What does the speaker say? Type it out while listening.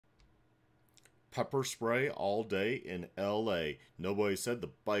Pepper spray all day in LA. Nobody said the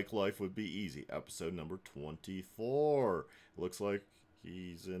bike life would be easy. Episode number 24. Looks like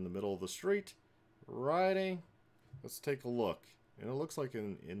he's in the middle of the street riding. Let's take a look. And it looks like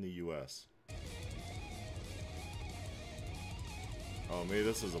in the US. Oh, maybe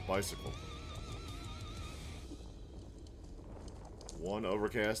this is a bicycle. One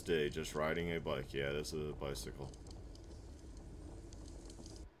overcast day, just riding a bike. Yeah, this is a bicycle.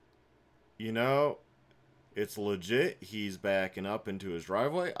 You know, it's legit. He's backing up into his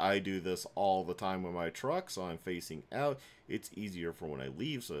driveway. I do this all the time with my truck, so I'm facing out. It's easier for when I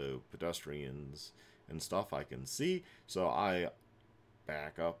leave, so pedestrians and stuff I can see. So I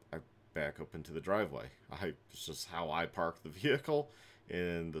back up. I back up into the driveway. It's just how I park the vehicle,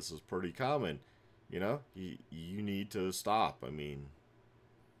 and this is pretty common. You know, you need to stop. I mean,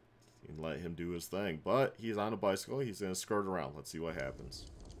 and let him do his thing. But he's on a bicycle. He's going to skirt around. Let's see what happens.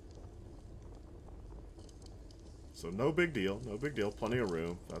 So no big deal. No big deal. Plenty of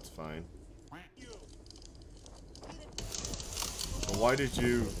room. That's fine. So why did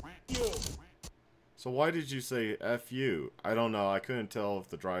you... So why did you say F you? I don't know. I couldn't tell if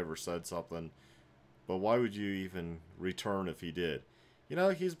the driver said something. But why would you even return if he did? You know,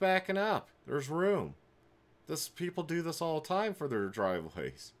 he's backing up. There's room. People do this all the time for their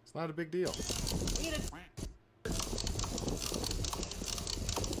driveways. It's not a big deal.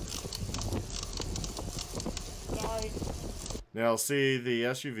 Sorry. Now, see, the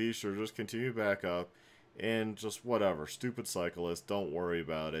SUV should just continue back up. And just whatever. Stupid cyclist. Don't worry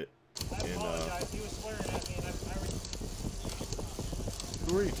about it. I apologize. He was swearing at me, and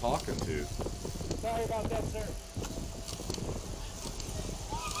Who are you talking to? sorry about that, sir.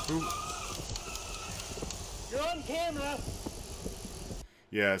 Who? You're on camera.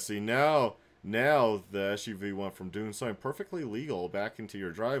 Yeah, see, now the SUV went from doing something perfectly legal back into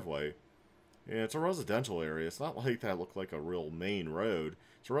your driveway. And it's a residential area. It's not like that looked like a real main road.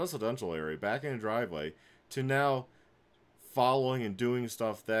 It's a residential area back in a driveway to now following and doing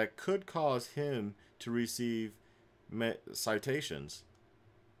stuff that could cause him to receive citations.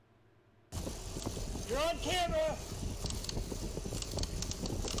 You're on camera.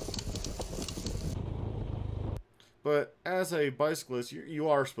 But as a bicyclist, you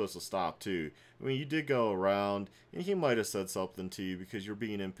are supposed to stop too. I mean, you did go around, and he might have said something to you because you're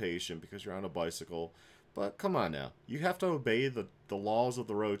being impatient because you're on a bicycle. But come on now. You have to obey the laws of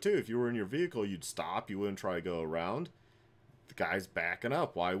the road too. If you were in your vehicle, you'd stop. You wouldn't try to go around. The guy's backing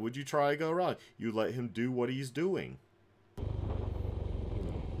up. Why would you try to go around? You let him do what he's doing.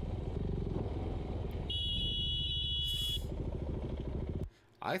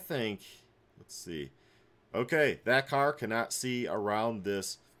 I think, let's see. Okay, that car cannot see around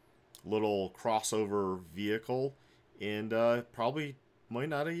this little crossover vehicle, and probably might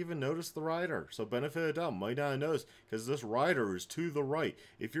not have even noticed the rider. So benefit of the doubt, might not have noticed, because this rider is to the right.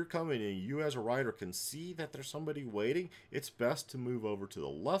 If you're coming and you as a rider can see that there's somebody waiting, it's best to move over to the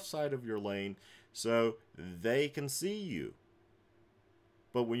left side of your lane so they can see you.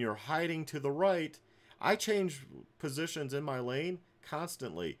 But when you're hiding to the right, I change positions in my lane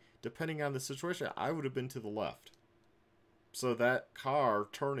constantly. Depending on the situation, I would have been to the left. So that car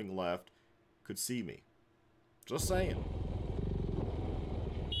turning left could see me. Just saying.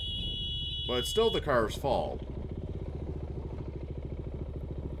 But it's still the car's fault.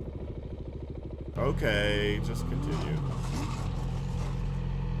 Okay, just continue.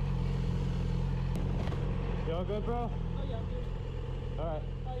 You all good, bro? Oh yeah, I'm good. Alright.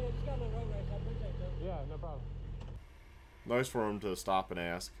 Oh yeah, just got a little road race. I appreciate it. Yeah, no problem. Nice for him to stop and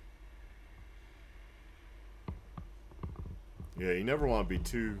ask. Yeah, you never want to be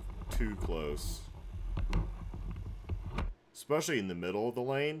too close. Especially in the middle of the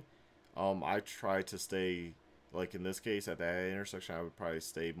lane. I try to stay, like in this case, at that intersection, I would probably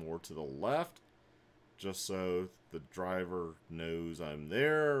stay more to the left. Just so the driver knows I'm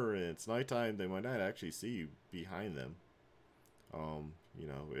there and it's nighttime, they might not actually see you behind them. You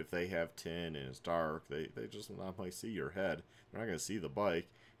know, if they have 10 and it's dark, they just not might see your head. They're not going to see the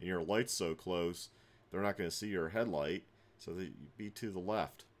bike. And your light's so close, they're not going to see your headlight. So that you be to the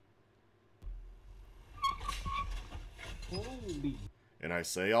left. Holy. And I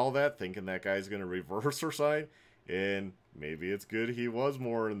say all that thinking that guy's going to reverse or something. And maybe it's good he was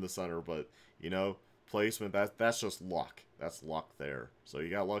more in the center. But, you know, placement, that's just luck. That's luck there. So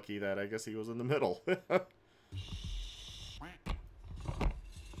you got lucky that I guess he was in the middle.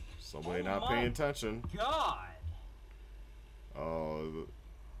 Somebody not paying attention. God. Oh,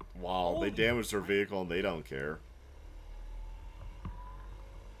 wow. They damaged their vehicle and they don't care.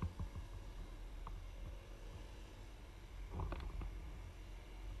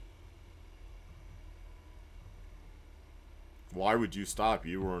 Why would you stop?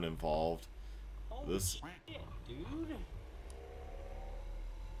 You weren't involved. Holy This. shit, dude.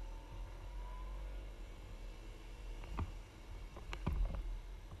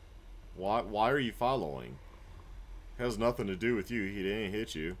 Why are you following? It has nothing to do with you. He didn't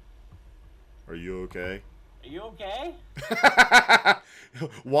hit you. Are you okay? Are you okay?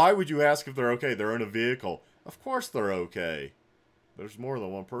 Why would you ask if they're okay? They're in a vehicle. Of course they're okay. There's more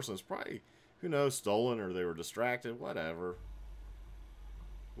than one person. It's probably, who knows, stolen or they were distracted. Whatever.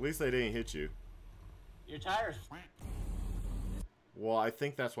 At least they didn't hit you. Your tires. Well, I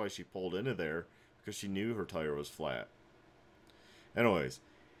think that's why she pulled into there. Because she knew her tire was flat. Anyways.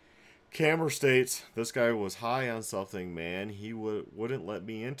 Camera states, this guy was high on something, man. He wouldn't let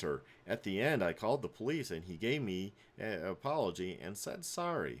me enter. At the end, I called the police, and he gave me an apology and said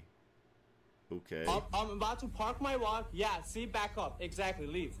sorry. Okay. I'm about to park my walk. Yeah, see, back up. Exactly,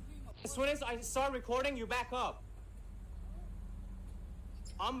 leave. As soon as I start recording, you back up.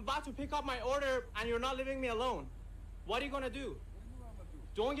 I'm about to pick up my order, and you're not leaving me alone. What are you gonna do?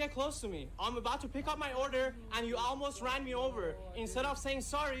 Don't get close to me. I'm about to pick up my order, and you almost ran me over. Instead of saying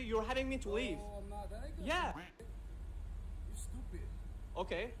sorry, you're having me to leave. Yeah. You stupid.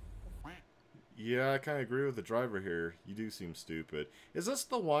 Okay. Yeah, I kind of agree with the driver here. You do seem stupid. Is this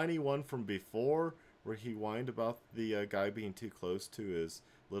the whiny one from before, where he whined about the guy being too close to his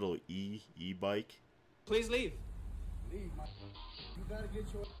little e-bike? Please leave. Leave, my. You gotta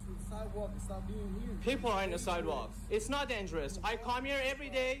get your ass to the sidewalk and stop being here. People are in the sidewalk. It's not dangerous. I come here every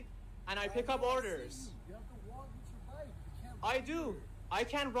day, and I pick up orders. You have to walk with your bike. You can't I do. I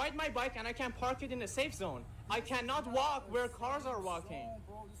can ride my bike and I can park it in a safe zone. I cannot walk where cars are walking.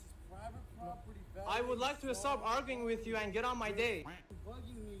 Bro, this is private property. I would like to stop arguing with you and get on my day. You're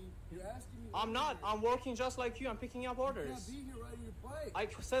bugging me. You're asking me. I'm not. I'm working just like you. I'm picking up You orders. can't be here riding your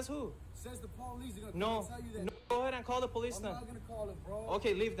bike. Says who? Says the police. They're gonna No. tell you that. No. Go ahead and call the police I'm then. not gonna call it, bro.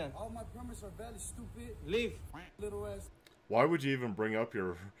 Okay, leave then. All my permits are valid, stupid. Leave. Little ass. Why would you even bring up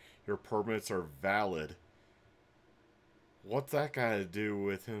your permits are valid? What's that got to do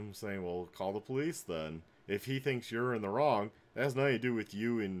with him saying, well, call the police then? If he thinks you're in the wrong, that has nothing to do with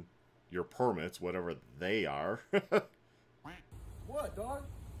you and your permits, whatever they are. What, dog?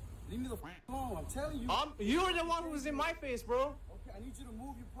 Leave me the alone. I'm telling you. You're the one who's in my face, bro. Okay, I need you to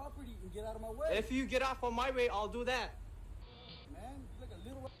move your property and get out of my way. If you get off on my way, I'll do that. Man, you're like a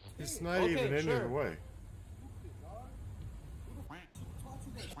little ass kid. It's not Okay, even in sure. your way. Stupid, dog. Who the you talk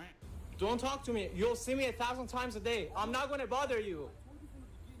to that? Don't talk to me. You'll see me 1,000 times a day. I'm not gonna bother you. I told you from the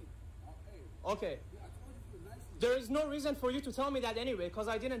beginning. Hey, Okay. yeah, I told you from the nicely. There is no reason for you to tell me that anyway, because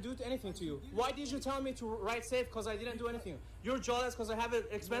I didn't do anything to you. Why did you tell me to ride safe? Because I didn't do anything. You're jealous because I have an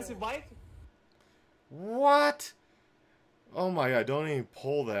expensive bike? What? Oh my god, don't even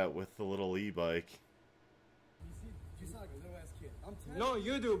pull that with the little e-bike. You sound like a little ass kid. I'm telling No,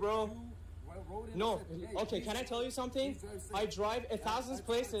 you do, bro. you. Rode in No. and said, hey, Okay, please can I tell you something? please drive safe. I drive 1,000 I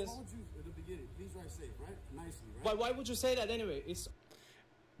places. told you at the beginning. Please drive safe, right? Nicely, right? But why would you say that anyway? It's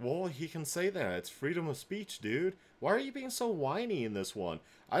Well, he can say that. It's freedom of speech, dude. Why are you being so whiny in this one?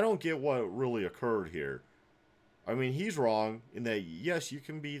 I don't get what really occurred here. I mean, he's wrong in that, yes, you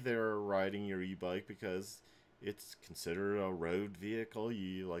can be there riding your e-bike because it's considered a road vehicle.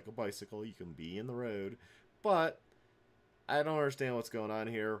 You like a bicycle, you can be in the road. But I don't understand what's going on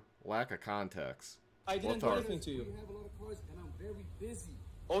here. Lack of context. I didn't do What anything to We you. have a lot of cars, and I'm very busy.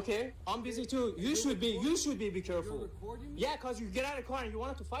 Okay, I'm busy too. You should be You're careful. recording me? Yeah, because you get out of the car and you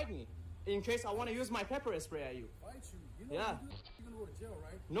wanted to fight me. In case I want to use my pepper spray at you. Fight you. You know Yeah. what you do? You're gonna go to jail,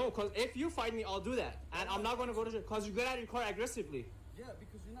 right? No, because if you fight me, I'll do that. And I'm not going to go to jail because you get out of your car aggressively. Yeah,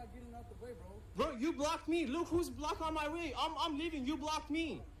 because you're not getting out the way, bro. Bro, you blocked me. Look who's blocked on my way. I'm leaving. You blocked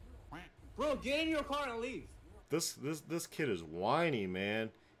me. Bro, get in your car and leave. This kid is whiny,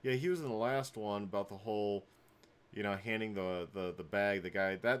 man. Yeah, he was in the last one about the whole, you know, handing the bag, the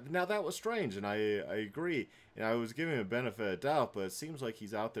guy. That was strange, and I agree. And I was giving him a benefit of doubt, but it seems like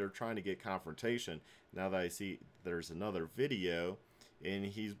he's out there trying to get confrontation. Now that I see there's another video, and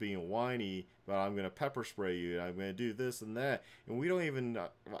he's being whiny about, I'm going to pepper spray you, and I'm going to do this and that. And we don't even,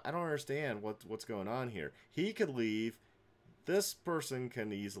 I don't understand what's going on here. He could leave. This person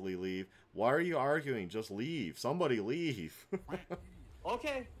can easily leave. Why are you arguing? Just leave. Somebody leave.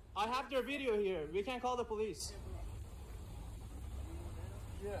 Okay, I have their video here. We can call the police.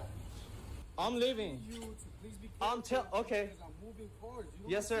 Yeah. I'm leaving. You to please be I'm careful okay. because I'm moving cars. You don't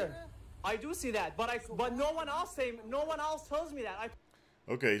Yes, see sir. that? I do see that, but no one else tells me that.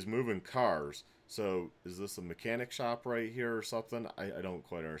 Okay, he's moving cars. So, is this a mechanic shop right here or something? I don't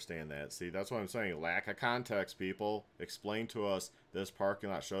quite understand that. See, that's what I'm saying. Lack of context, people. Explain to us this parking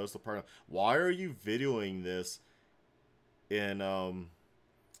lot. Show us the parking lot. Why are you videoing this in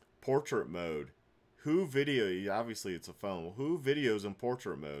portrait mode. Who video? Obviously, it's a phone. Who videos in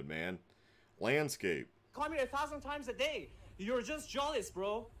portrait mode, man? Landscape. Call me 1,000 times a day. You're just jealous,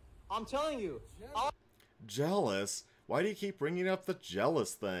 bro. I'm telling you. Jealous? Why do you keep bringing up the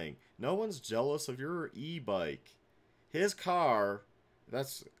jealous thing? No one's jealous of your e-bike. His car, that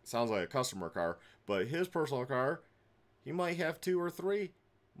sounds like a customer car, but his personal car, he might have 2 or 3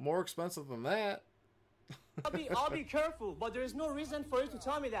 more expensive than that. I'll be careful, but there's no reason for you to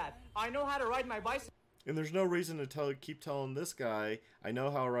tell me that. I know how to ride my bicycle. And there's no reason to keep telling this guy, I know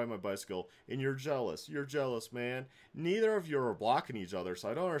how to ride my bicycle, and you're jealous. You're jealous, man. Neither of you are blocking each other, so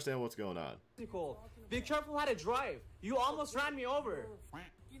I don't understand what's going on. Be careful how to drive. You almost ran me over.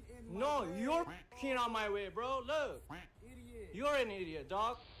 No, you're f***ing on my way, bro. Look. You're an idiot,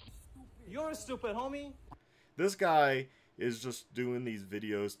 dog. You're stupid, homie. This guy is just doing these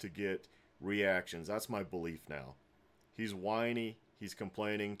videos to get reactions. That's my belief now. He's whiny. He's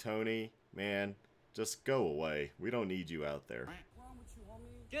complaining. Tony, man, just go away. We don't need you out there.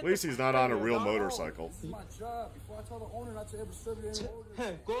 At least he's not on a real motorcycle. This is my job. Before I tell the owner not to ever serve it any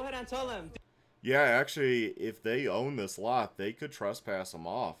orders. Go ahead and tell him. Yeah, actually, if they own this lot, they could trespass him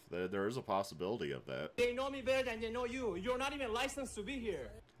off. There is a possibility of that. They know me better than they know you. You're not even licensed to be here.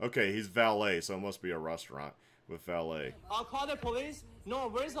 Okay, he's valet, so it must be a restaurant with valet. I'll call the police. No,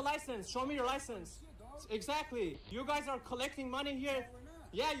 where's the license? Show me your license. Exactly. You guys are collecting money here.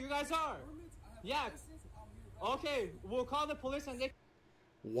 Yeah, you guys are. Yeah. Okay, we'll call the police and they...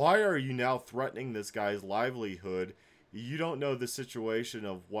 Why are you now threatening this guy's livelihood? You don't know the situation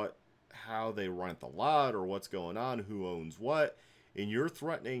of how they rent the lot or what's going on, who owns what, and you're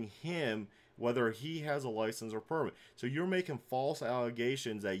threatening him whether he has a license or permit. So you're making false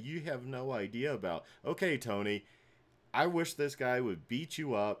allegations that you have no idea about. Okay, Tony, I wish this guy would beat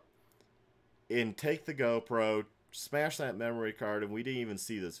you up and take the GoPro, smash that memory card, and we didn't even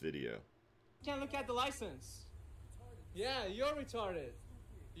see this video. Can't look at the license. Yeah, you're retarded.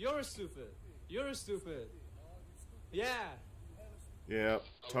 You're stupid. You're stupid. Yeah. Yeah,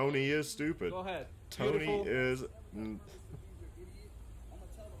 Tony is stupid. Go ahead. Tony Beautiful. is...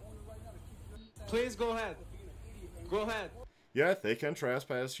 Please go ahead. Go ahead. Yeah, they can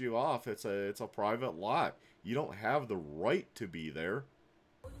trespass you off. It's a private lot. You don't have the right to be there.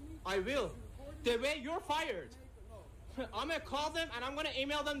 I will. The way you're fired. I'm gonna call them and I'm gonna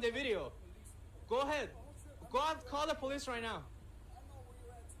email them the video. Go ahead. Go out, call the police right now.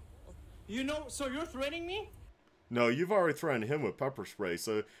 You know, so you're threatening me? No, you've already threatened him with pepper spray,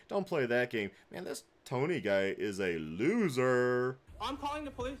 so don't play that game. Man, this Tony guy is a loser. I'm calling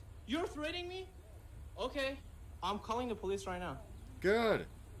the police. You're threatening me? Okay. I'm calling the police right now. Good.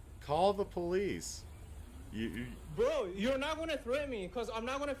 Call the police. Bro, you're not going to threaten me because I'm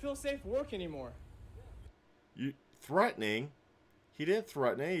not going to feel safe work anymore. You threatening? He didn't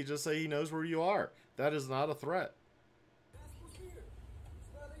threaten it. He just said he knows where you are. That is not a threat.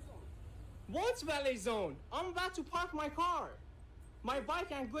 What's valet zone? I'm about to park my car. My bike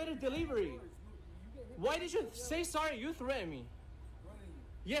and go to delivery. Why did you say sorry? You threatened me.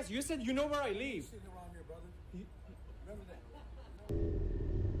 Yes, you said you know where I live.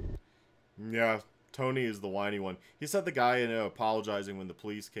 Yeah, Tony is the whiny one. He said the guy ended up apologizing when the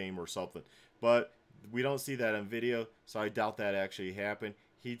police came or something. But we don't see that on video, so I doubt that actually happened.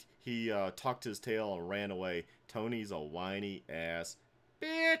 He tucked his tail and ran away. Tony's a whiny ass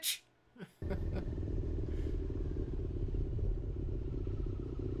bitch.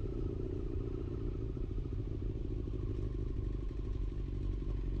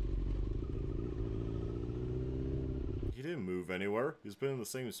 He didn't move anywhere. He's been in the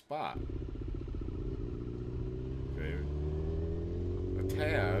same spot. Okay. A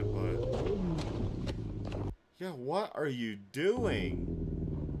tad, but... Yeah, what are you doing?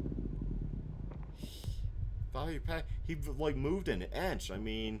 Thought he like moved an inch. I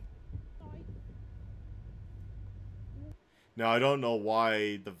mean... Now, I don't know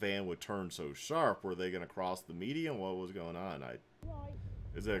why the van would turn so sharp. Were they going to cross the median? What was going on?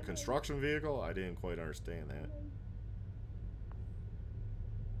 Is it a construction vehicle? I didn't quite understand that.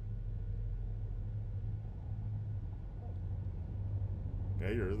 Yeah,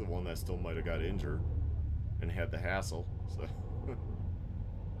 you're the one that still might have got injured and had the hassle, so...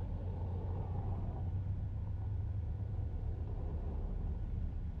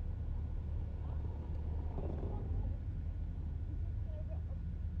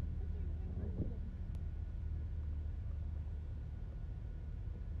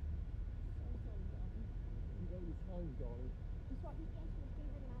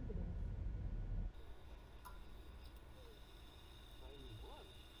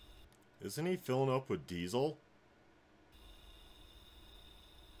 Isn't he filling up with diesel?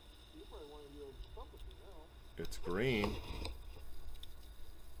 It's green.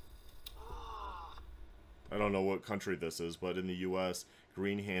 I don't know what country this is, but in the US,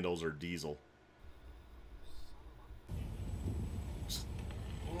 green handles are diesel.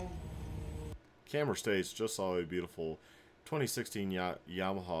 Camera states, just saw a beautiful 2016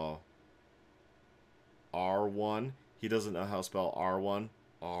 Yamaha R1. He doesn't know how to spell R1.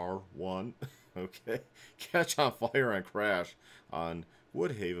 R1. Okay. Catch on fire and crash on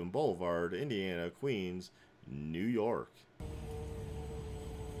Woodhaven Boulevard, Indiana, Queens, New York.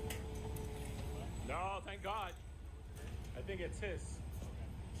 No, thank God. I think it's his.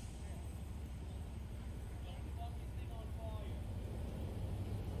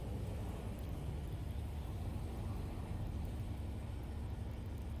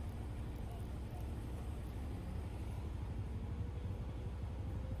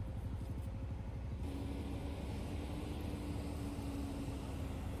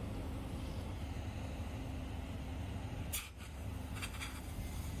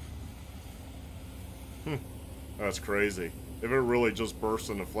 That's crazy. If it really just burst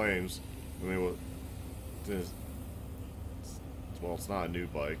into flames, I mean, what? Well, it's not a new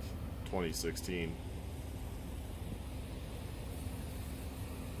bike. 2016.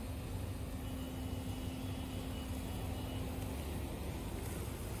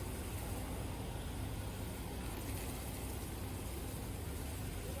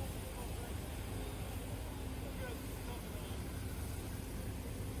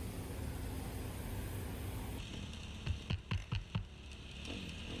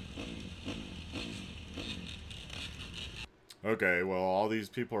 Okay, well, all these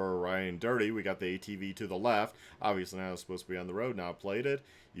people are riding dirty. We got the ATV to the left. Obviously, now it's supposed to be on the road. Now plated.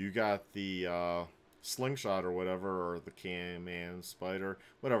 You got the slingshot or whatever, or the Can-Man Spider,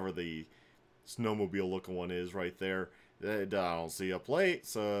 whatever the snowmobile-looking one is right there. I don't see a plate,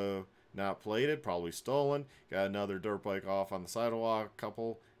 so not plated. Probably stolen. Got another dirt bike off on the sidewalk.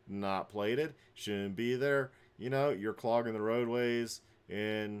 Couple not plated. Shouldn't be there. You know, you're clogging the roadways,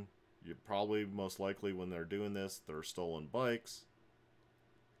 and you probably, most likely, when they're doing this, they're stolen bikes.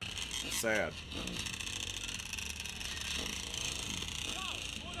 Sad.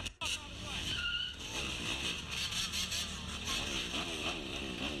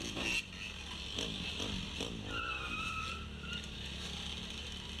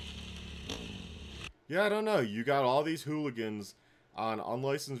 Yeah, I don't know. You got all these hooligans on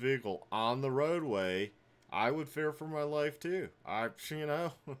unlicensed vehicle on the roadway. I would fear for my life too. You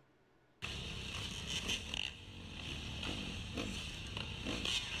know.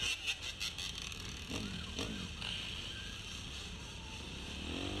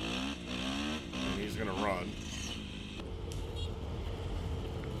 He's gonna run.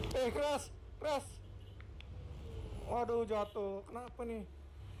 Keras, keras. Waduh, jatuh. Kenapa nih?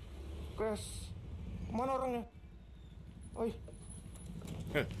 Keras. Mana orangnya? Oi.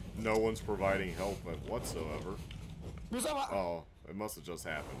 No one's providing help whatsoever. Bisa, Pak? Oh, it must have just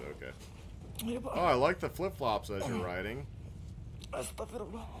happened. Okay. Iya, Pak. Oh, I like the flip-flops as you're riding.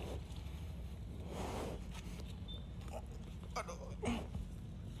 Astagfirullah. Aduh.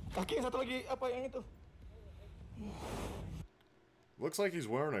 Kaki yang satu lagi, apa yang itu? Looks like he's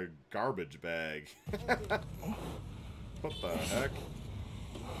wearing a garbage bag. What the heck?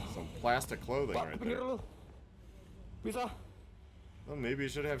 Some plastic clothing Pak, right pinggir there. dulu. Bisa. Well, maybe you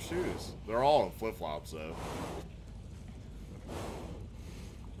should have shoes. They're all in flip-flops, though.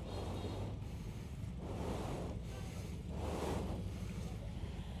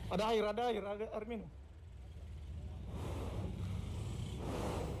 Ada air minum.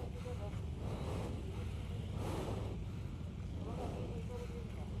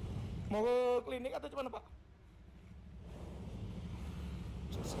 Mau ke klinik atau gimana, Pak?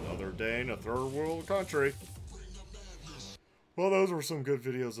 Just another day in a third world country. Well, those were some good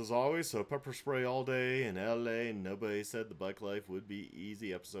videos as always. So pepper spray all day in LA. Nobody said the bike life would be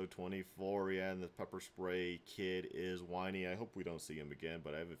easy. Episode 24. Yeah, and the pepper spray kid is whiny. I hope we don't see him again,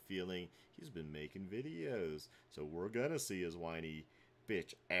 but I have a feeling he's been making videos. So we're gonna see his whiny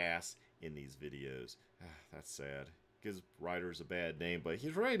bitch ass in these videos. That's sad. Gives riders a bad name, but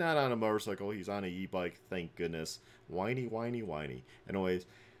he's really not on a motorcycle. He's on an e-bike. Thank goodness. Whiny, whiny, whiny. Anyways,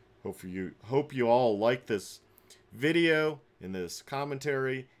 hope you all like this video and this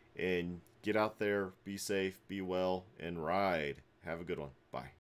commentary, and get out there, be safe, be well, and ride. Have a good one. Bye.